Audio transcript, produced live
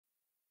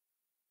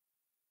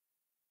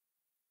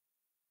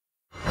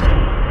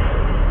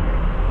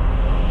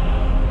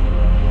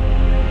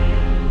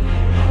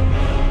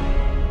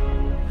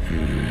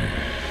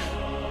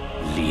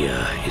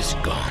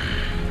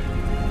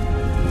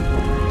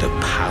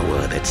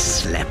power that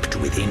slept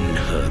within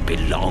her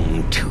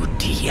belonged to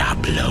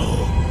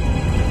Diablo.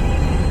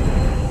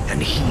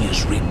 And he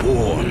is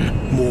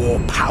reborn, more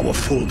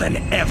powerful than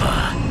ever.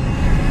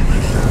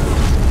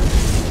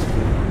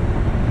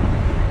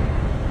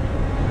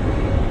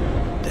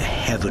 The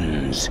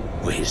heavens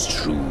were his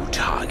true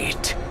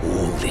target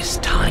all this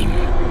time.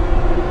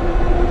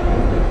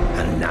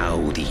 And now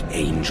the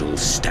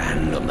angels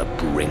stand on the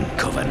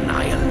brink of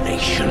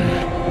annihilation.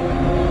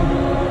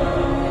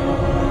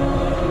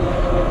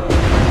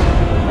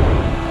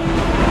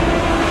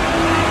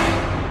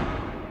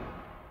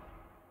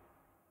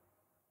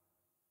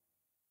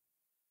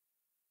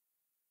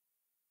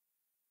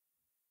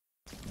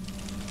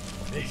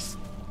 This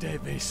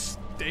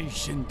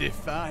devastation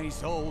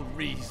defies all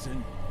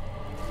reason.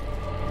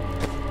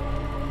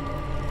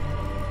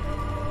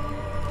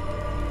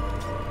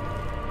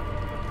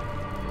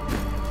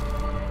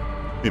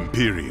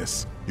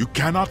 Imperius, you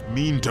cannot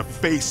mean to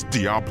face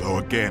Diablo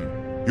again.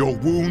 Your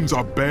wounds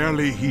are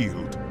barely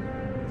healed.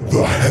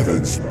 The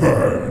heavens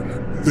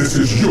burn. This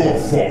is your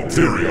fault,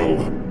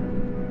 Tyrael.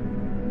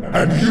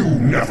 And you,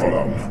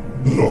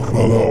 Nephilim, look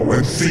below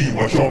and see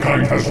what your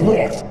kind has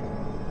wrought.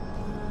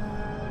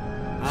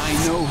 I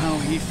know how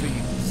he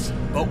feels,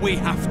 but we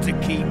have to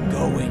keep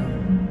going.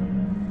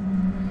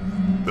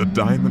 The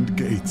Diamond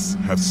Gates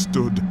have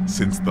stood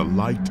since the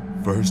light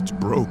first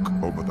broke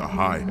over the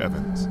high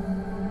heavens.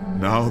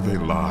 Now they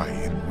lie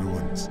in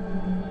ruins.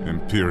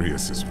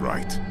 Imperius is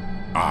right.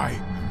 I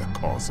am the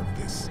cause of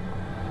this.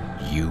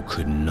 You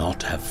could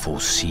not have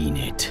foreseen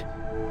it.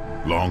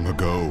 Long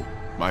ago,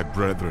 my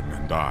brethren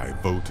and I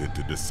voted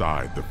to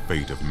decide the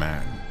fate of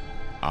man.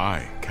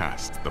 I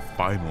cast the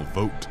final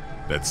vote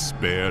that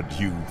spared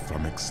you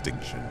from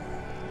extinction.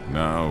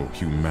 Now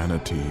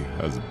humanity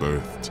has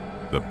birthed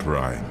the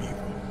prime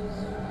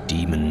evil.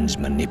 Demons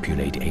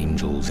manipulate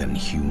angels and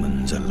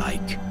humans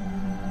alike.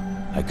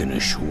 I can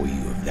assure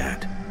you of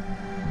that.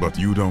 But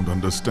you don't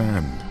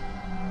understand.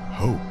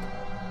 Hope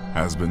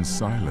has been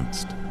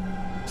silenced.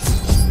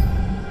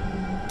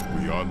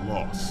 We are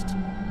lost.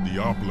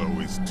 Diablo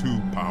is too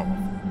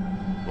powerful.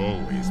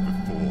 Always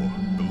before,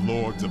 the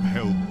lords of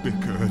hell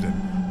bickered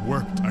and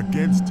worked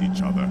against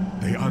each other.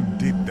 They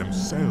undid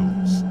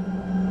themselves.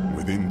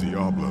 Within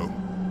Diablo,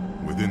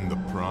 within the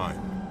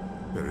Prime,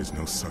 there is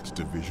no such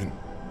division.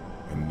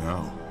 And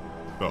now,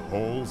 the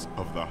halls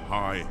of the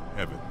high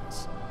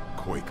heavens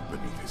quake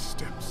beneath his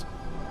steps.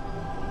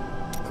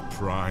 The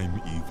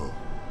prime evil.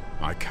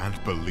 I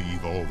can't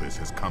believe all this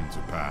has come to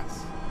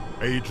pass.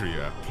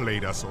 Adria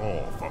played us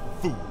all for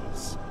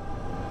fools.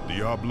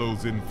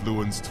 Diablo's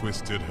influence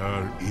twisted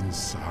her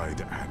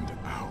inside and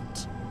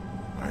out.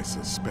 I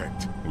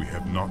suspect we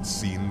have not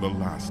seen the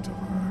last of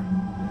her.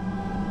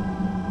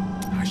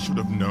 I should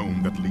have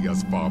known that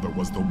Leah's father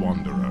was the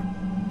Wanderer.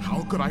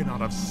 How could I not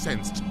have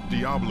sensed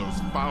Diablo's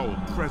foul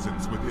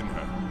presence within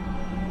her?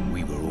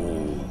 We were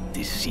all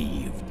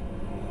deceived.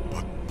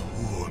 But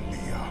poor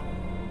Leah.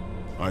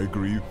 I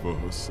grieve for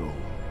her soul.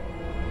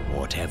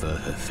 Whatever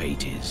her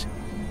fate is,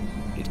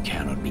 it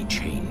cannot be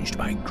changed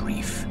by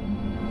grief.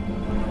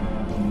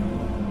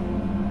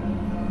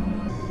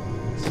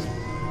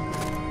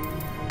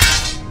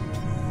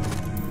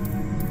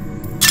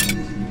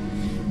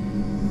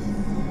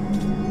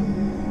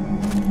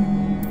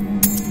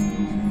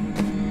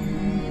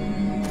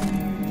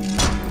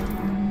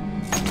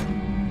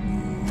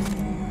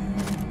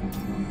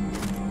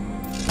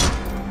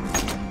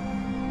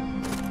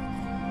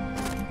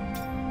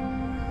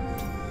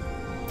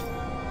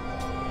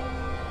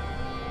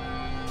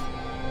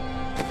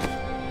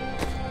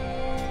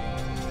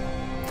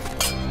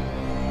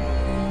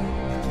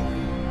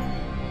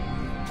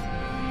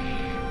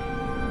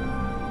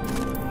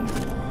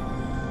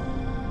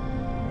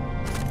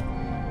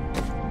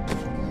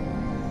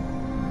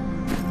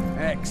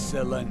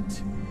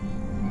 Excellent.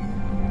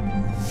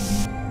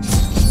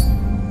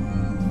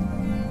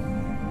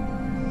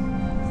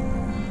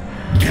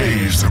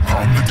 Gaze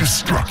upon the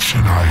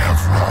destruction I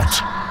have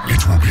wrought.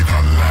 It will be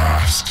the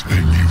last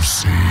thing you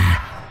see.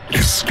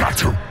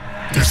 Iskatu,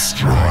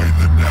 destroy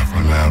the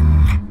Nephilim.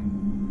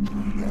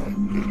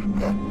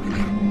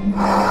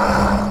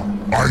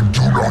 I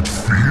do not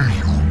fear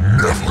you,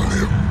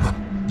 Nephilim.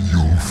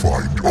 You'll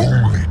find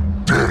only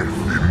death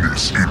in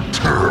this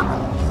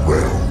eternal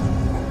realm.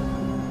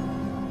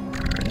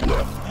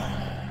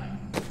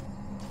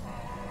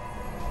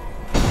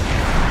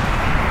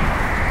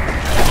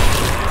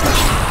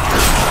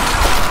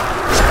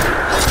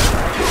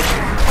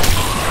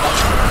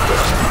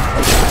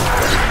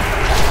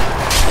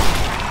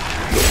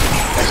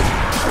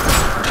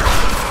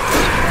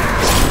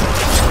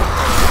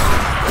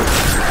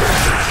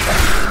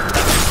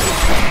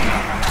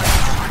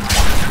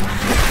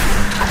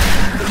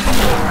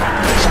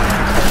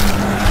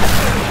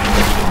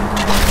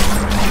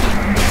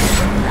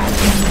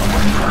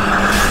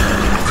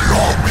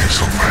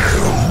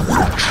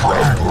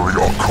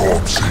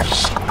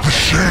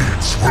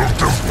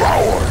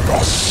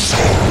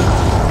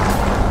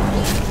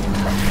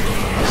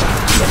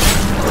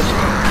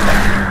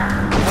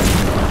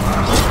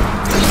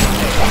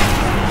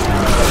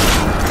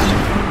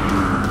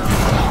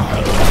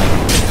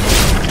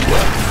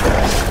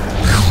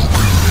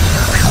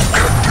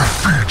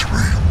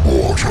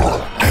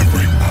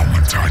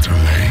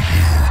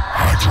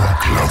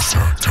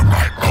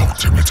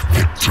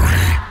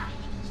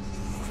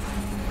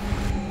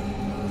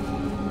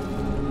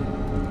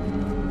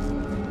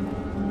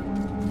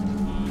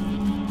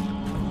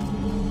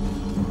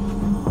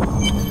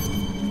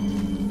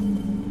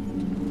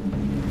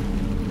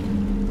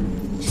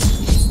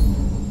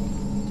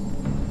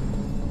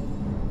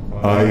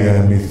 I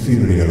am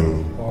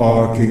Ethereal,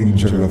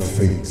 Archangel of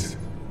Fate.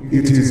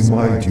 It is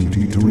my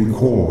duty to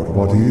record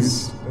what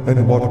is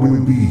and what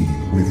will be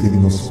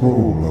within the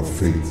scroll of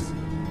fate.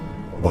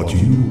 But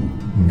you,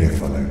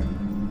 Nephilim,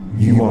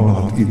 you are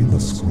not in the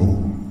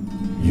scroll.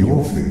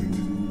 Your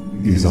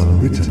fate is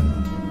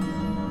unwritten.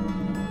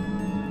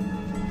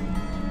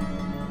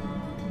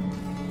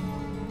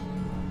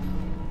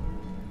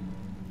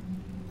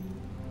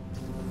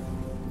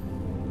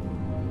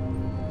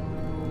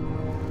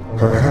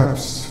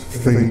 Perhaps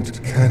fate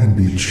can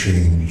be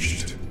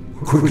changed.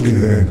 Quickly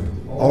then,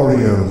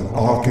 Auriel,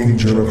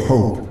 Archangel of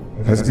Hope,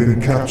 has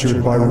been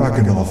captured by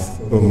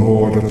Raganoth, the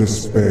Lord of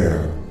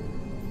Despair.